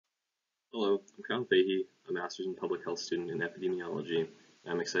Hello, I'm Fahey, a Master's in Public Health student in epidemiology, and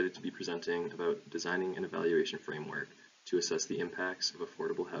I'm excited to be presenting about designing an evaluation framework to assess the impacts of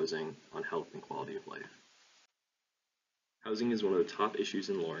affordable housing on health and quality of life. Housing is one of the top issues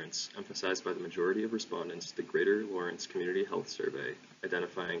in Lawrence, emphasized by the majority of respondents to the Greater Lawrence Community Health Survey,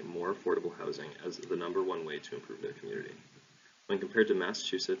 identifying more affordable housing as the #1 way to improve their community. When compared to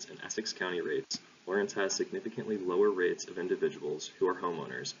Massachusetts and Essex County rates, Lawrence has significantly lower rates of individuals who are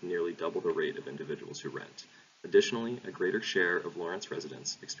homeowners, nearly double the rate of individuals who rent. Additionally, a greater share of Lawrence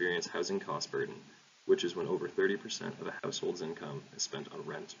residents experience housing cost burden, which is when over 30% of a household's income is spent on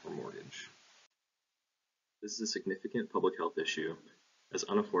rent or mortgage. This is a significant public health issue, as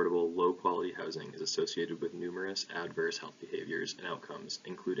unaffordable, low-quality housing is associated with numerous adverse health behaviors and outcomes,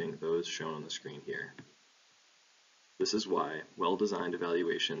 including those shown on the screen here. This is why well-designed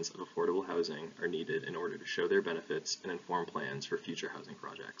evaluations of affordable housing are needed in order to show their benefits and inform plans for future housing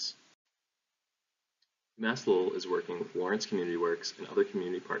projects. Mass Lowell is working with Lawrence Community Works and other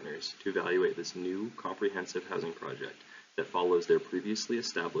community partners to evaluate this new comprehensive housing project that follows their previously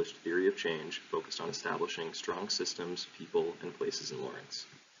established theory of change focused on establishing strong systems, people, and places in Lawrence.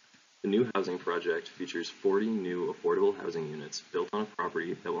 The new housing project features 40 new affordable housing units built on a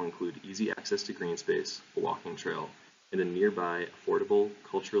property that will include easy access to green space, a walking trail, and a nearby affordable,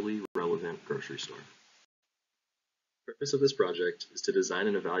 culturally relevant grocery store. The purpose of this project is to design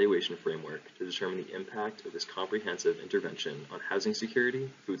an evaluation framework to determine the impact of this comprehensive intervention on housing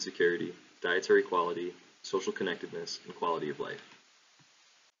security, food security, dietary quality, social connectedness, and quality of life.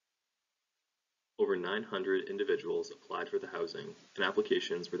 Over 900 individuals applied for the housing, and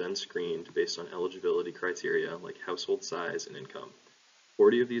applications were then screened based on eligibility criteria like household size and income.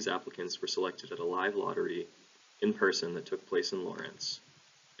 40 of these applicants were selected at a live lottery in person that took place in Lawrence,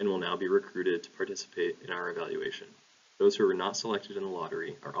 and will now be recruited to participate in our evaluation. Those who were not selected in the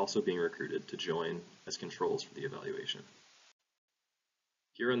lottery are also being recruited to join as controls for the evaluation.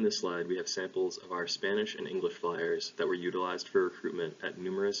 Here on this slide, we have samples of our Spanish and English flyers that were utilized for recruitment at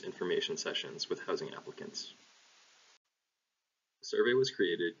numerous information sessions with housing applicants. The survey was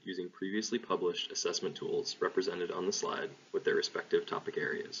created using previously published assessment tools represented on the slide with their respective topic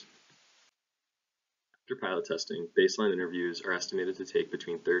areas. After pilot testing, baseline interviews are estimated to take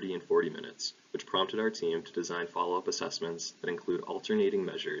between 30 and 40 minutes, which prompted our team to design follow-up assessments that include alternating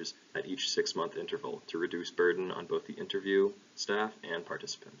measures at each 6-month interval to reduce burden on both the interview, staff, and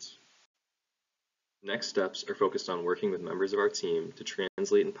participants. Next steps are focused on working with members of our team to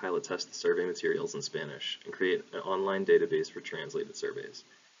translate and pilot test the survey materials in Spanish and create an online database for translated surveys.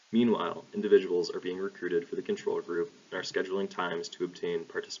 Meanwhile, individuals are being recruited for the control group and are scheduling times to obtain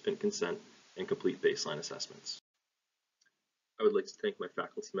participant consent and complete baseline assessments. I would like to thank my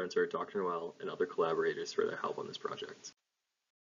faculty mentor, Dr. Noel, and other collaborators for their help on this project.